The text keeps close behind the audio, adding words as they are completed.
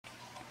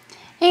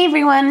Hey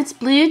everyone, it's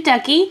Blue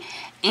Duckie,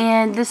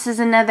 and this is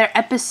another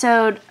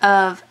episode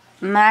of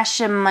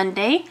Mashem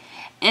Monday.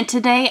 And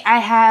today I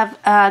have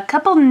a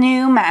couple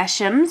new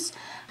Mashems.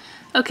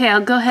 Okay,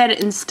 I'll go ahead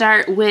and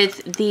start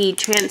with the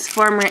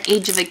Transformer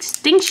Age of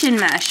Extinction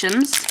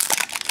Mashems.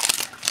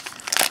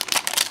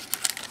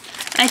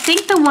 I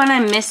think the one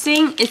I'm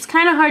missing, it's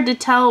kind of hard to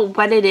tell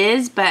what it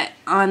is, but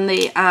on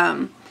the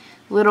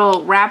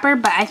little wrapper,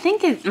 but I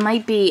think it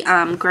might be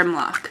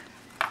Grimlock.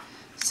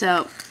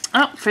 So,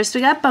 first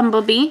we got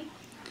Bumblebee.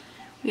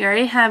 We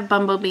already have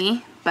Bumblebee,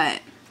 but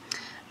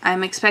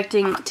I'm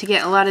expecting to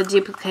get a lot of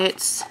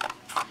duplicates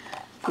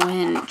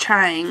when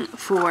trying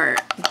for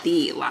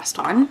the last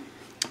one.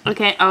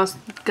 Okay, I'll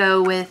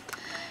go with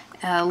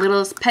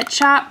Littlest Pet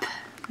Shop,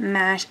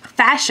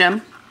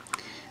 Fashem,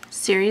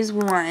 Series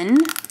 1.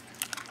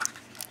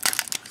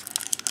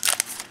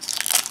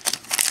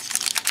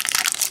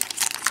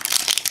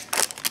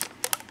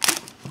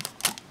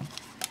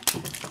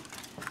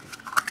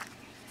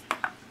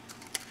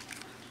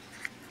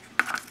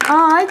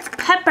 Oh, it's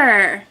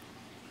Pepper.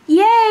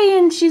 Yay,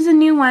 and she's a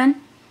new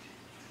one.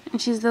 And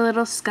she's the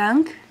little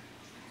skunk.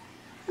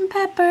 And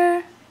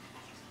Pepper.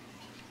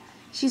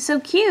 She's so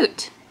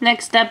cute.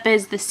 Next up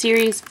is the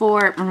Series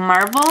 4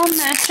 Marvel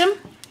Mashem.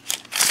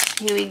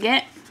 Here we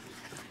get.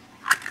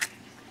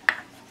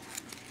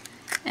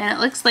 And it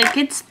looks like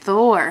it's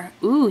Thor.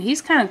 Ooh,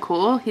 he's kind of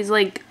cool. He's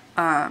like,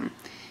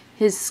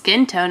 his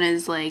skin tone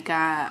is like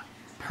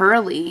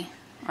pearly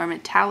or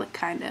metallic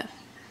kind of.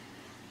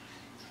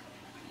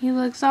 He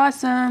looks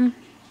awesome.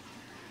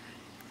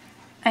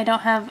 I don't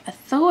have a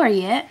Thor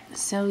yet,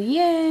 so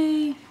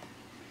yay.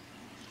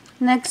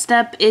 Next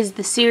up is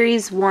the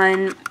Series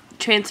 1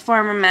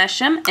 Transformer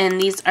Mashem,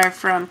 and these are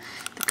from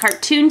the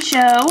cartoon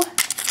show.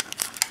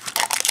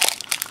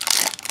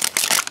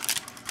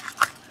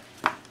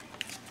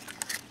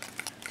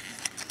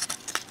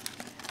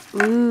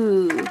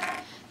 Ooh.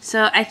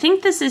 So I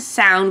think this is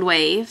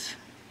Soundwave.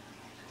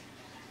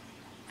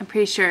 I'm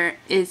pretty sure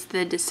it's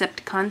the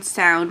Decepticon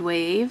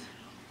Soundwave.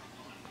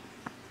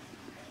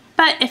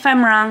 But if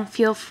I'm wrong,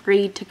 feel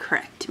free to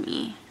correct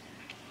me.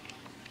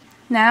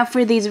 Now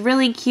for these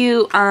really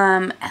cute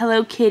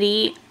Hello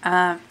Kitty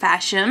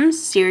Fashems,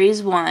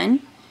 Series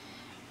 1.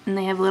 And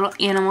they have little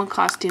animal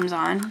costumes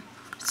on.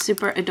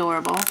 Super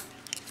adorable.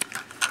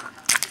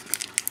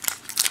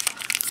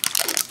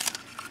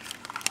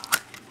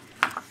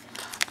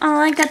 Oh,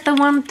 I got the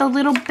one with the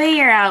little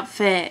bear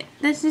outfit.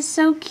 This is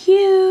so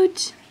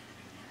cute.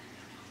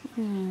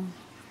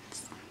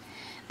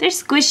 They're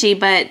squishy,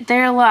 but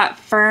they're a lot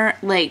thicker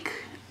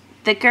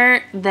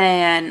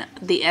than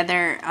the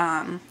other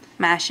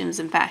Mashems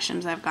and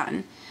Fashems I've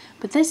gotten.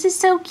 But this is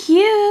so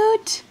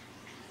cute!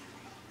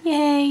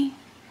 Yay!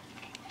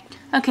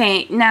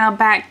 Okay, now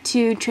back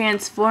to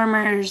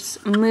Transformers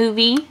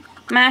movie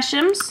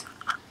Mashems.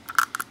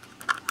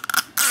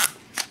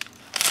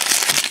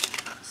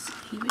 Let's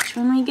see which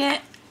one we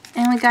get.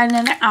 And we got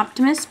another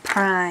Optimus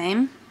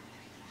Prime.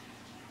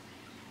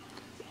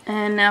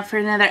 And now for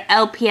another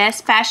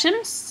LPS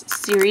Fashems,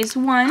 Series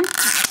 1.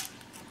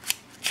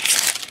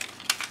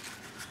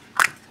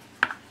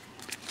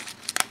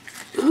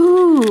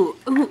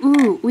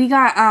 Ooh, we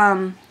got,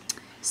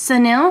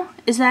 Sunil,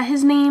 is that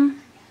his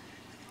name?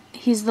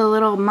 He's the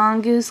little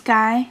mongoose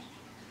guy.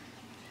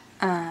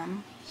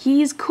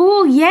 He's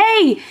cool,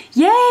 yay!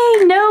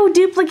 Yay, no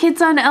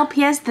duplicates on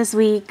LPS this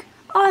week.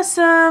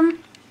 Awesome!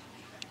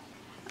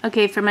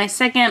 Okay, for my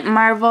second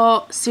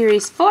Marvel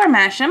Series 4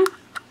 Mashem.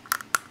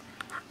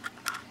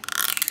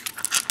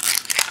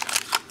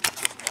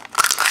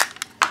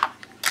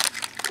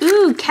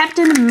 Ooh,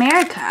 Captain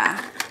America.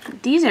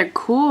 These are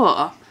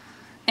cool.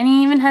 And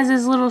he even has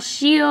his little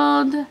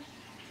shield.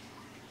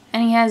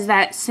 And he has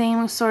that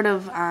same sort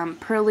of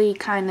pearly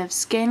kind of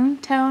skin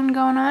tone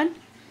going on.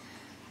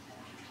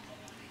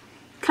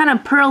 Kind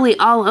of pearly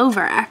all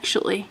over,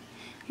 actually.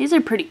 These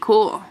are pretty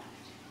cool.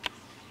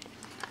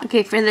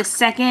 Okay, for the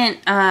second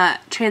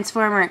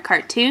Transformer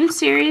cartoon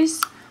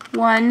series,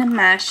 1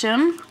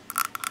 Mashem.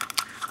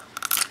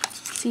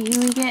 See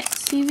who we get,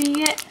 see who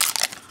we get.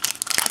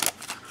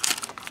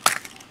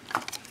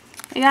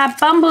 I got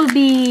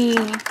Bumblebee,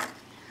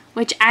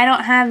 which I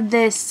don't have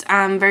this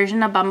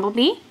version of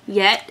Bumblebee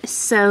yet,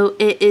 so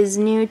it is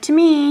new to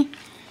me.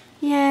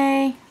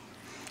 Yay.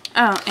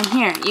 Oh, and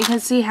here, you can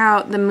see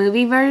how the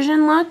movie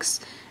version looks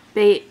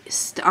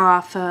based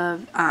off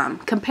of,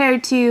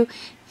 compared to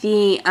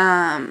the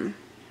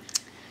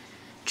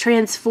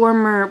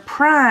Transformer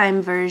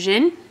Prime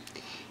version.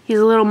 He's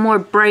a little more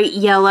bright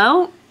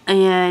yellow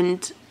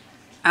and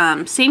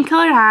same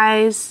colored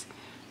eyes,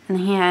 and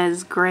he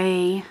has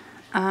gray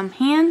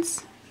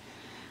hands.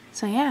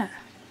 So yeah,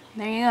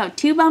 there you go,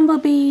 2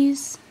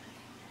 Bumblebees.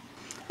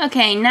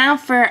 Okay, now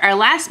for our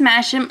last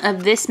Mashem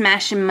of this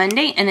Mashem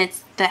Monday, and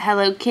it's the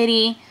Hello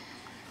Kitty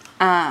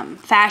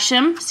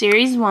Fashem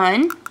Series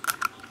 1.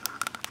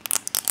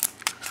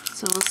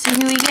 So we'll see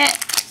who we get.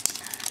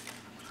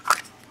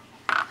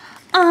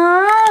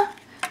 Ah,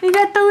 we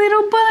got the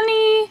little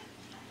bunny.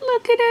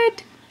 Look at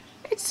it.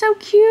 It's so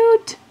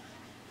cute.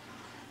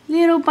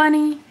 Little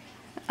bunny.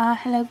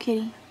 Hello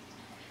kitty.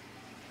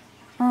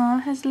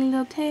 Has a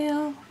little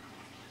tail.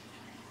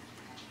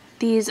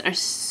 These are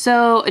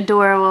so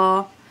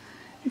adorable.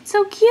 It's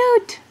so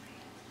cute.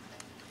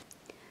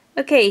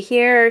 Okay,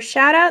 here are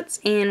shout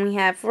outs, and we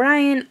have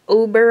Ryan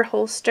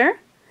Oberholster,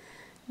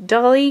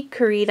 Dolly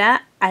Karita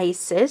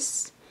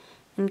Isis,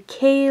 and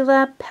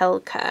Kayla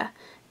Pelka.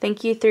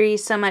 Thank you three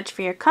so much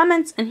for your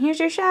comments, and here's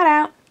your shout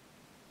out.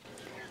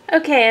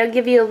 Okay, I'll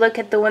give you a look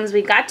at the ones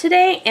we got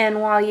today, and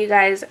while you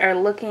guys are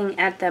looking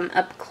at them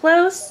up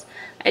close,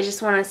 I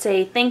just want to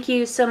say thank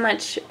you so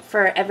much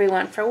for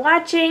everyone for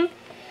watching,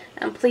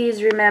 and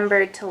please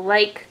remember to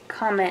like,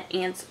 comment,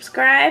 and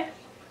subscribe.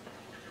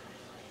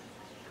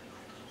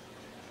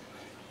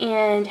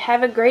 And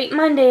have a great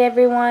Monday,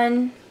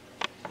 everyone.